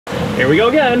Here we go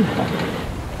again. Hey,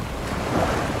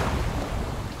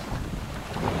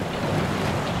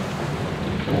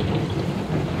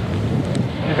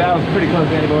 that was pretty close,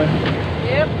 Andy boy.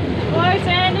 Yep. Close,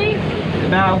 Andy.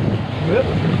 Now. Whoop.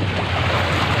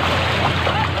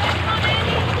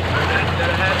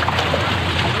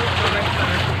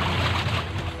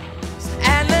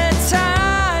 And the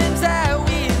times that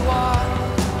we walk,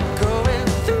 going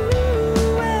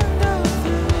through and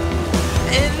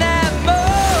through. In that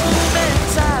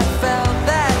moment, I felt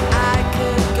that I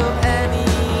could go anywhere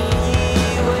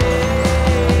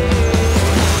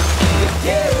with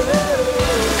you.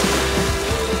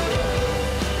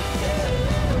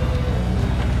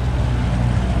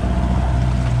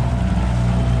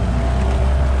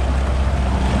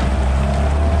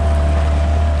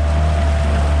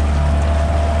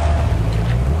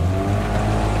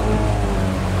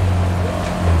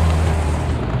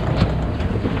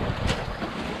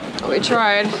 We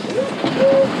tried.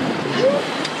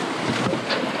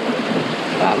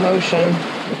 That motion.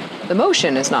 The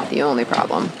motion is not the only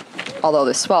problem, although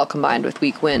the swell combined with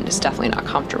weak wind is definitely not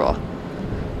comfortable.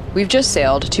 We've just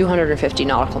sailed 250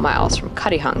 nautical miles from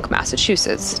Cuttyhunk,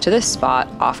 Massachusetts to this spot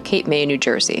off Cape May, New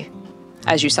Jersey.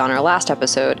 As you saw in our last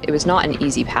episode, it was not an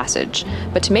easy passage,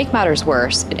 but to make matters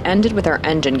worse, it ended with our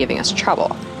engine giving us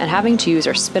trouble and having to use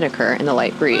our spinnaker in the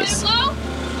light breeze.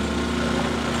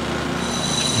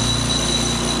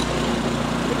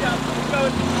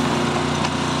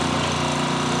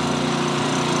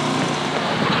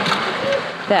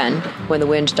 Then, when the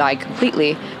wind died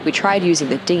completely, we tried using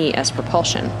the dinghy as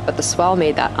propulsion, but the swell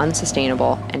made that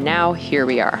unsustainable, and now here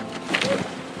we are.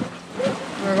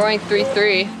 We're going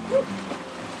 3-3.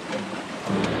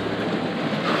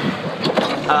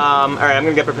 Alright, I'm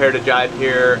gonna get prepared to jibe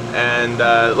here, and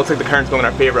it looks like the current's going in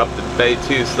our favor up the bay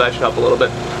too, so that should help a little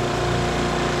bit.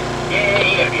 Yeah,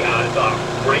 you're gonna be hard. It's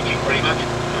breaching pretty much.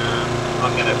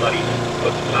 I'm gonna bloody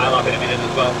put some sail up in a minute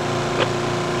as well.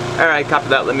 Alright, copy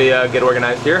that. Let me get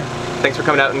organized here. Thanks for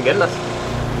coming out and getting us.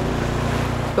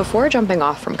 Before jumping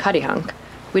off from Cuttyhunk,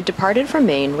 we'd departed from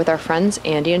Maine with our friends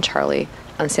Andy and Charlie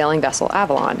on sailing vessel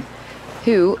Avalon,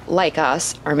 who, like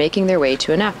us, are making their way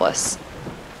to Annapolis.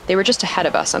 They were just ahead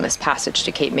of us on this passage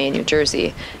to Cape May, New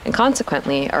Jersey, and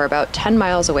consequently are about 10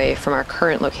 miles away from our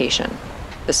current location,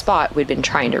 the spot we'd been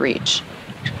trying to reach.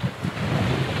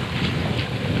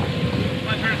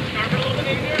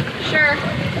 Sure.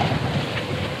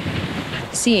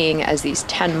 Seeing as these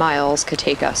 10 miles could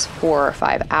take us 4 or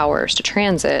 5 hours to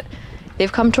transit, they've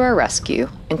come to our rescue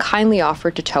and kindly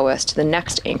offered to tow us to the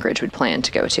next anchorage we'd planned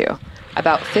to go to,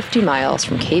 about 50 miles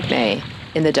from Cape May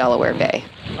in the Delaware Bay.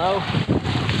 Hello.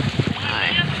 Hi.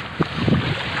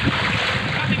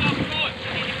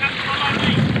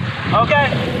 Okay.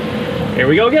 Here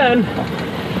we go again.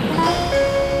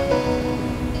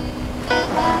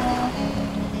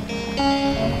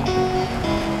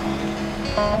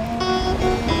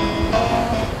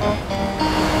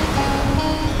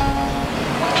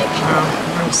 Wow,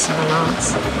 we're going 7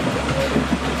 knots.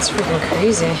 It's freaking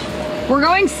crazy. We're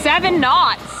going 7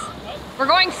 knots. We're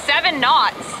going 7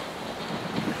 knots.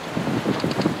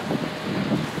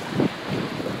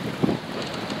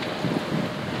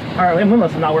 Alright,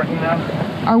 windless is not working now.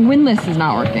 Our windless is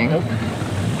not working. Nope.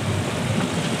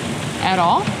 At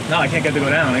all? No, I can't get to go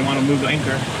down. I want to move the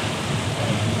anchor.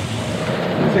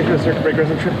 Let's make sure the circuit breaker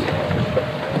isn't tripped.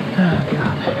 Oh,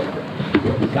 God.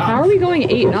 How are we going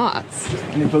 8 knots?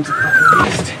 And the boat's a fucking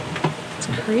beast. It's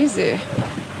crazy.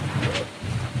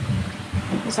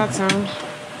 What's that sound?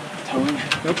 Towing?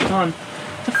 Nope, it's on.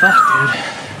 What the fuck, dude?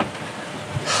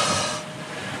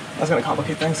 That's gonna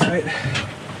complicate things, right?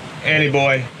 Andy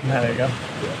boy. There you go.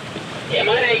 Yeah,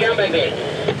 mate, how you going, baby?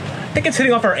 I think it's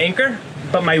hitting off our anchor,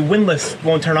 but my windlass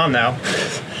won't turn on now.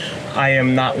 I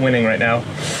am not winning right now.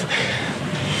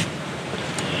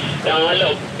 No,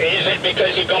 look, is it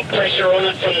because you've got pressure on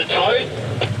it from the tow?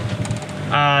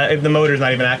 If the motor's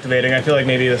not even activating, I feel like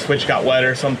maybe the switch got wet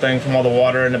or something from all the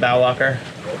water in the bow locker.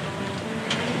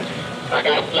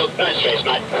 Okay, look, no stress,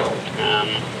 mate.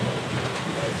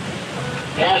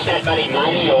 How's that buddy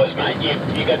mate of yours, mate? You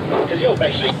got, because you're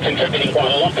basically contributing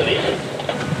quite a lot to this.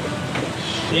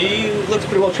 She looks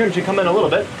pretty well trimmed. She come in a little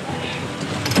bit.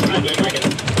 Mate, we're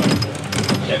making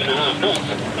 7.5 knots.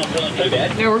 Not feeling too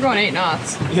bad. No, we're going 8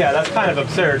 knots. Yeah, that's kind of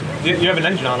absurd. You have an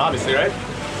engine on, obviously, right?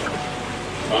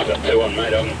 I've got 2 on,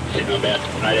 mate. I'm sitting on about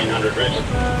 1,800 revs.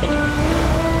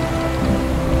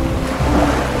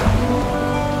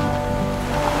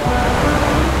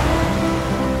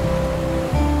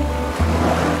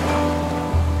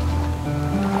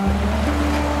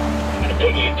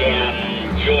 Put you down,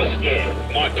 yours, yeah,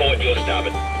 my port, your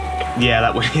starboard.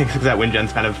 Yeah, that wind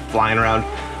gen's kind of flying around.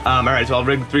 All right, so I'll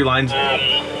rig 3 lines.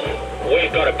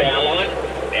 We've got a bow line.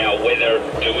 Now, where's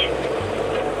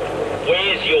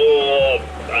your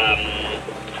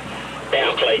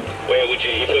bow cleat? Where would you,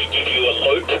 if we give you a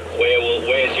loop,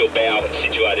 where's your bow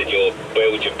situated? Where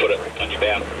would you put it on your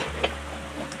bow?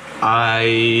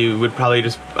 I would probably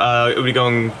just, it would be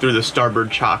going through the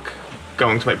starboard chock,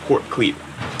 going to my port cleat.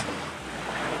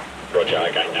 Roger,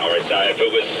 okay, no worries. So if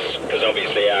it was, because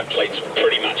obviously our cleat's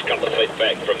pretty much a couple of feet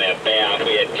back from our bow, if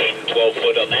we had 10, 12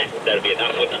 foot on that, that'd be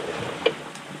enough, wouldn't it?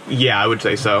 Yeah, I would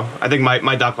say so. I think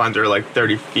my dock lines are like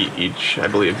 30 feet each, I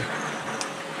believe.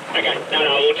 Okay,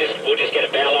 no, we'll just get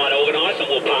a bow line organised and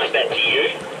we'll pass that to you.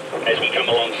 As we come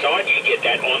alongside, you get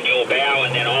that on your bow,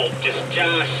 and then I'll just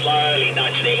slowly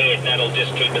nudge it ahead, and that'll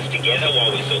just keep us together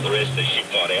while we sort the rest of the ship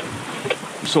fight out.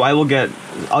 So I'll get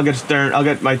stern. I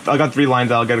got 3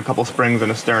 lines. I'll get a couple springs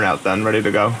and a stern out then, ready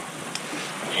to go.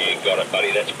 You got it,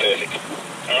 buddy. That's perfect.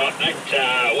 All right, mate.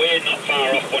 We're not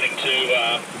far off wanting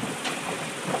to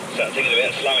start thinking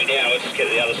about slowing down. Let's just get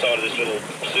to the other side of this little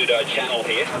pseudo channel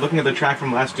here. Looking at the track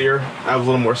from last year, I was a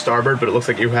little more starboard, but it looks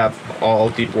like you have all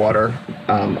deep water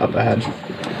up ahead.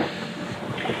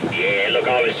 Yeah, look,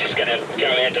 I was just going to go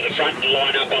out to the front and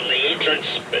line up on the entrance,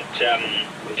 but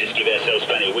just give ourselves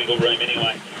plenty of wiggle room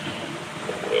anyway.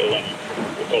 We'll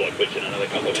call it quits in another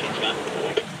couple of minutes,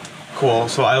 mate. Cool,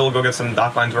 so I will go get some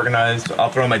dock lines organized. I'll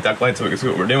throw in my deck light so we can see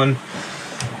what we're doing.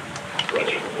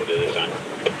 Roger, we'll do this, son.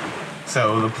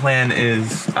 So the plan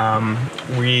is,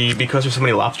 because there's so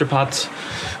many lobster pots,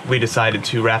 we decided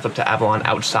to raft up to Avalon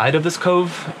outside of this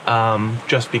cove,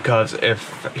 just because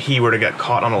if he were to get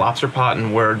caught on a lobster pot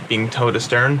and we're being towed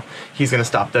astern, he's going to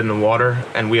stop dead in the water,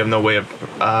 and we have no way of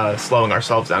slowing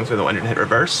ourselves down so we don't hit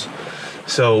reverse.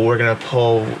 So we're going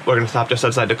to stop just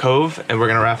outside the cove, and we're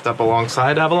going to raft up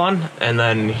alongside Avalon, and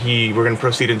then we're going to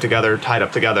proceed in together, tied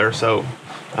up together, so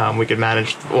we could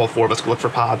manage, all 4 of us could look for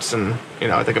pots, and,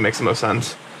 I think it makes the most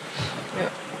sense.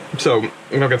 Yeah. So, I'm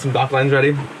gonna get some dock lines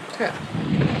ready. Okay.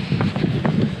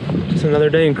 Just another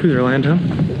day in cruiser land, huh?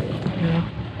 Yeah.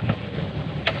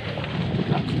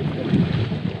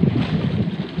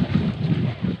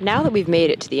 Now that we've made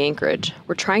it to the anchorage,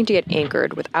 we're trying to get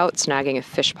anchored without snagging a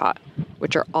fish pot,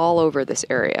 which are all over this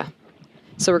area.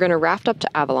 So we're going to raft up to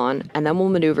Avalon, and then we'll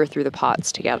maneuver through the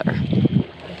pots together.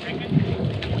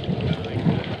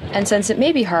 And since it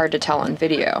may be hard to tell on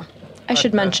video, I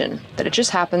should mention that it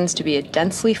just happens to be a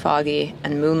densely foggy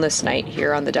and moonless night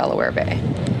here on the Delaware Bay.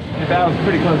 Your bow's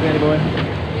pretty close, Andy boy.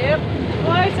 Yep.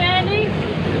 Close, Andy.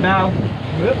 Your bow.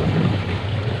 Whoop.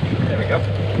 There we go.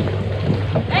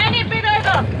 Andy, a bit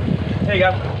over. There you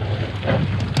go.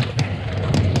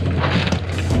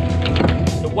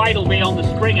 The weight will be on the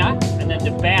stringer, and then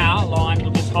the bow line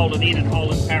will just hold it in and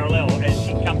hold it parallel. As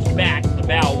she comes back, the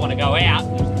bow will want to go out.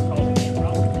 Yeah.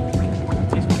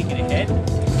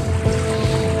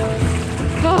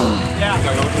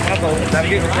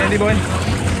 Navigate with Andy boy.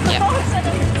 Yeah.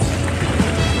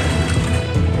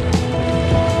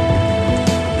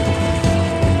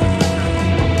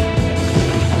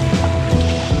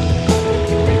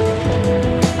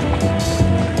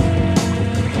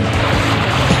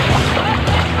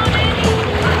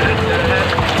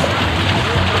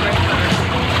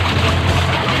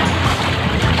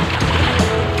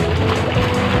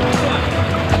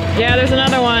 Yeah, there's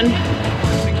another one.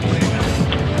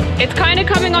 It's kind of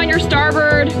coming on your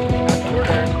starboard.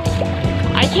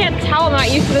 I can't tell, I'm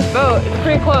not used to this boat. It's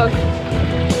pretty close.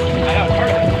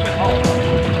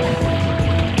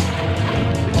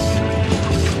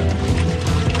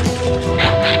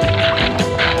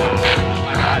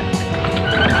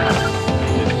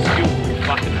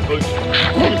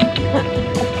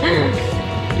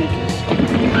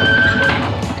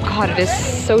 God, it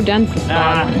is so dense. This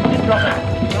bottom.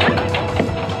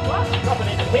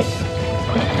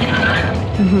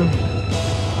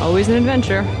 Always an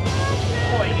adventure.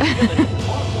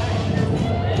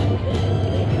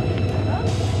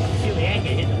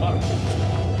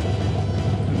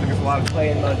 There's a lot of clay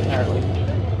and mud apparently.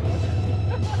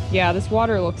 Yeah, this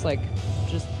water looks like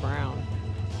just brown.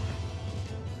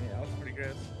 Yeah, that's pretty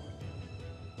good.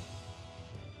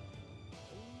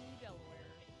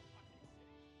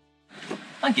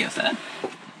 I guess that.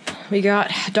 We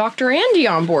got Dr. Andy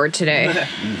on board today.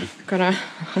 Gonna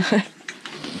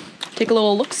take a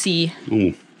little look-see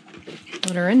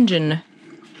at our engine.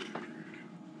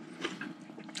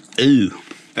 Ooh.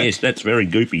 Yes, that's very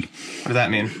goopy. What does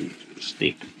that mean?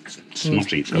 Stick.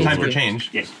 Snotty. Time for change.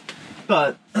 Yes.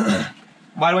 But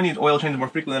why do I need oil changes more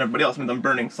frequently than everybody else? It means I'm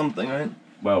burning something, right?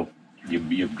 Well,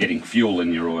 you're getting fuel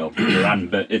in your oil.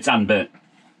 It's unburnt.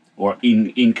 Or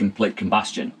incomplete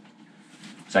combustion.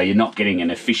 So you're not getting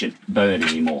an efficient burn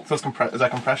anymore. So it's is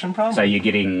that compression problem? So you're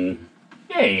getting,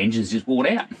 yeah, engine's just worn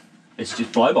out. It's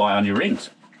just blow by on your rings.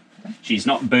 She's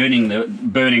not burning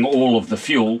all of the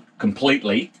fuel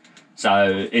completely.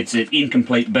 So it's an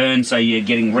incomplete burn, so you're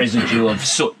getting residue of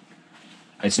soot.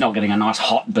 It's not getting a nice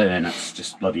hot burn, it's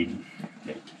just bloody,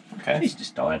 yeah. Okay. He's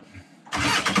just tired.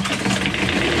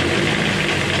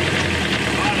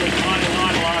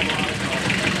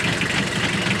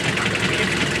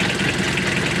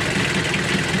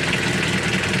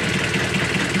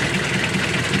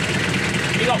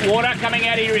 You got water coming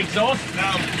out of your exhaust?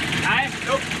 No. No?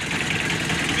 Nope.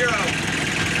 0.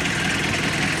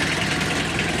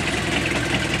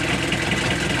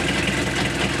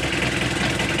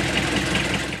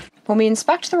 When we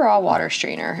inspect the raw water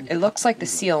strainer, it looks like the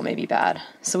seal may be bad,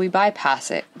 so we bypass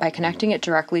it by connecting it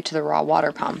directly to the raw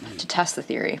water pump to test the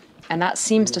theory, and that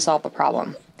seems to solve the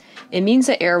problem. It means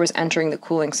that air was entering the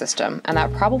cooling system, and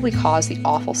that probably caused the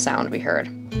awful sound we heard.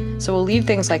 So we'll leave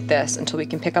things like this until we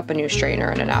can pick up a new strainer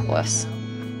in Annapolis.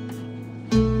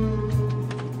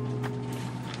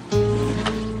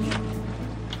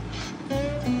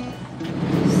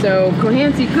 So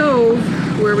Cohansey Cove,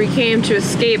 where we came to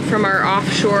escape from our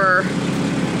offshore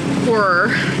horror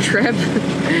trip,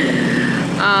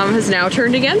 has now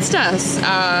turned against us.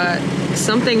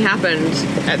 Something happened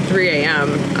at 3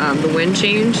 a.m. The wind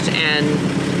changed,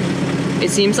 and it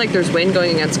seems like there's wind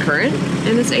going against current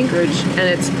in this anchorage, and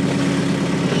it's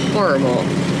horrible.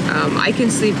 I can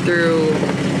sleep through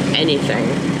anything,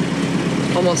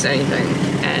 almost anything,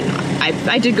 and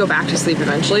I did go back to sleep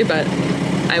eventually, but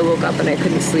I woke up and I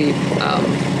couldn't sleep.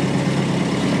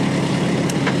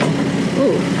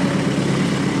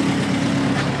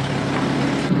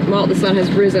 Well, the sun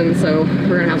has risen, so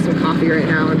we're gonna have some coffee right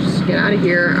now and just get out of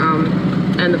here.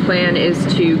 And the plan is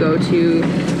to go to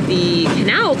the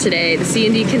canal today, the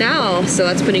C&D Canal. So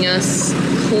that's putting us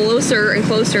closer and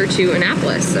closer to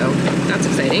Annapolis. So that's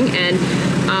exciting. And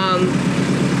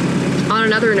on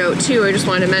another note too, I just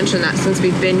wanted to mention that since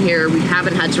we've been here, we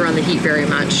haven't had to run the heat very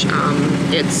much.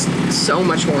 It's so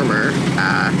much warmer.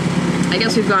 I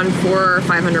guess we've gone 400 or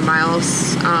 500 miles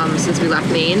since we left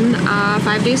Maine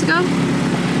 5 days ago.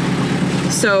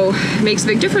 So it makes a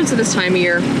big difference at this time of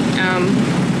year.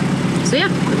 So yeah,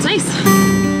 it's nice.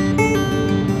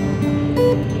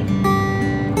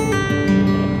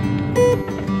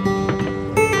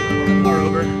 Far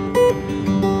over.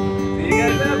 See you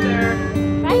guys out there.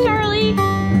 Bye, Charlie.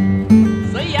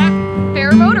 See ya!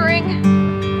 Fair motoring.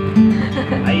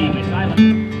 Hey, Miss Island.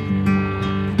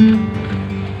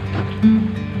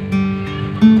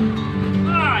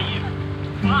 Ah, you.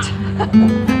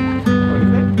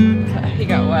 He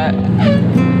got wet.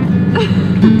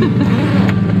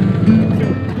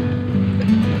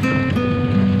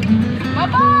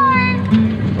 Bye-bye.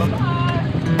 Bye-bye.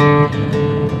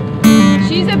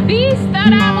 She's a beast,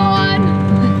 that Avalon.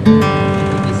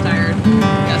 He's tired.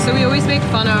 Yeah, so we always make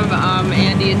fun of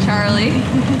Andy and Charlie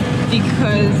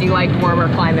because they like warmer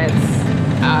climates,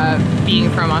 being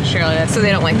from Australia, so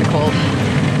they don't like the cold.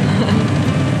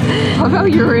 How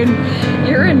about you're in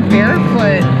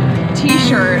barefoot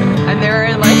t-shirt and they're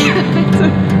in like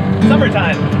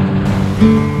Summertime.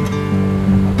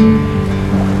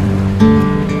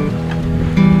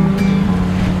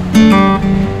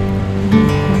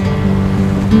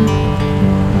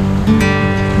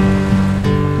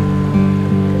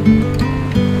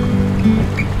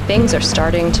 Things are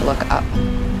starting to look up.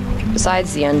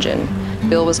 Besides the engine,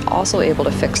 Bill was also able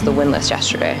to fix the windless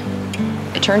yesterday.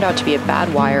 It turned out to be a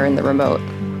bad wire in the remote,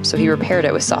 so he repaired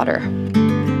it with solder.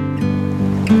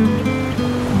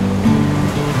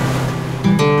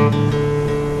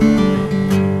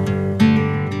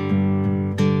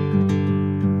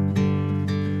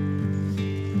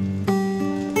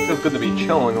 Feels good to be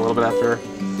chilling a little bit after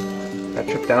that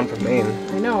trip down from Maine.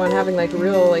 I know, and having like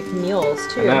real like meals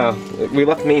too. I know. We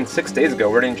left Maine 6 days ago.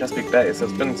 We're in Chesapeake Bay, so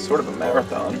it's been sort of a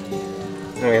marathon.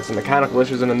 And we had some mechanical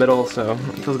issues in the middle, so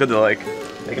it feels good to like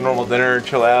make a normal dinner,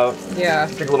 chill out, Yeah.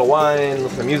 drink a little wine,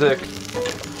 listen to music.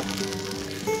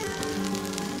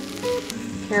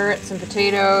 Carrots and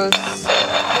potatoes.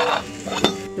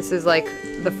 This is like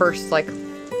the first like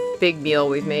big meal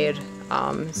we've made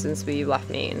since we left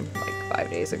Maine like 5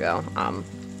 days ago.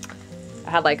 I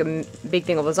had like a big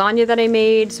thing of lasagna that I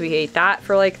made, so we ate that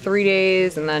for like 3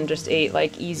 days and then just ate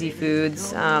like easy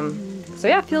foods. So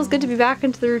yeah, it feels good to be back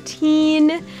into the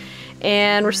routine,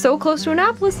 and we're so close to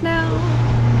Annapolis now.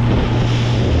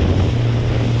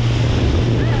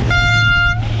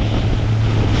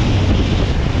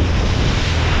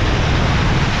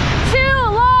 2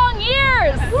 long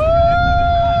years. 2 long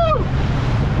years.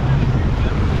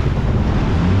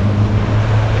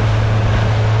 2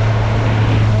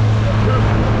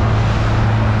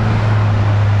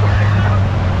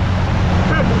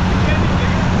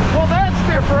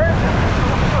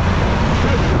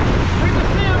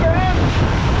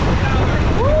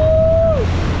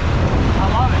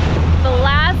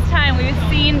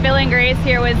 race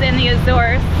here was in the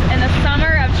Azores in the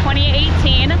summer of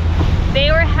 2018. They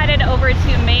were headed over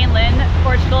to mainland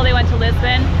Portugal. They went to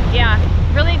Lisbon. Yeah,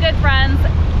 really good friends,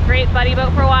 great buddy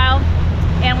boat for a while,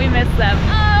 and we missed them.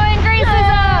 Oh, and Grace is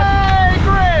up! Hey,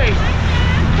 Grace!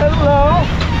 Hello!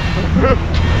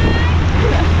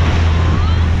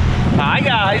 Hi,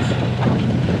 guys!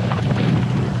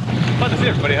 Fun to see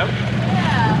everybody, huh?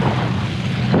 Yeah.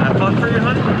 Have fun for your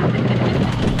honey?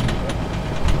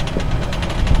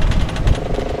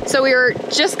 So we were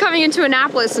just coming into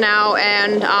Annapolis now,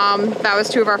 and that was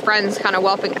three of our friends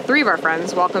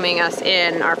welcoming us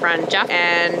in. Our friend Jeff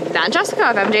and Matt and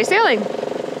Jessica of MJ Sailing,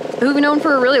 who we've known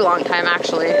for a really long time,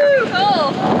 actually.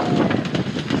 Cool.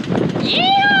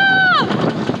 Yeah!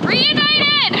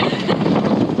 Reunited!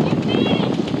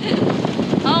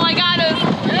 Oh my god, it was...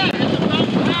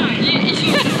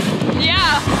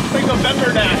 Yeah. It's like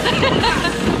November now.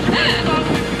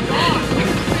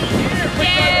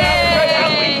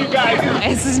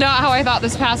 This is not how I thought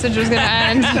this passage was gonna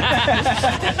end.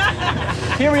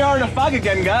 Here we are in the fog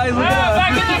again, guys. Look at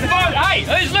Back in the boat. Hey,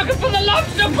 who's looking for the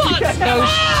lobster pots? Oh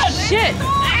shit!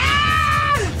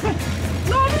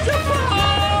 Lobster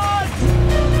pots!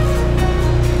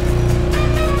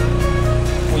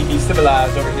 We be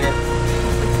civilized over here.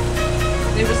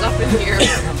 It was up in here, so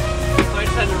I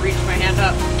just had to reach my hand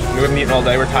up. We haven't eaten all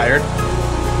day. We're tired. No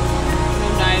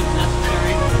knives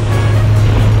necessary.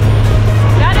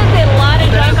 That is a lot of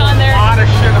junk on there. A lot of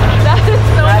shit on it. That is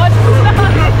so much stuff.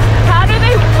 How do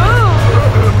they move?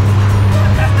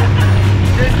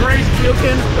 Good Grace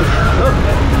puking.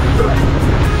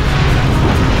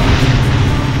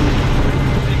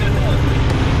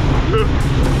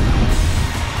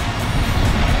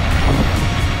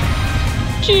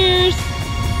 Cheers.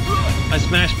 I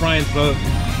smashed Brian's boat.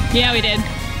 Yeah, we did.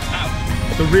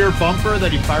 The rear bumper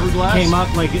that he fiberglass came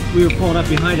up like we were pulling up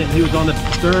behind it, and he was on the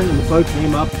stern, and the boat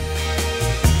came up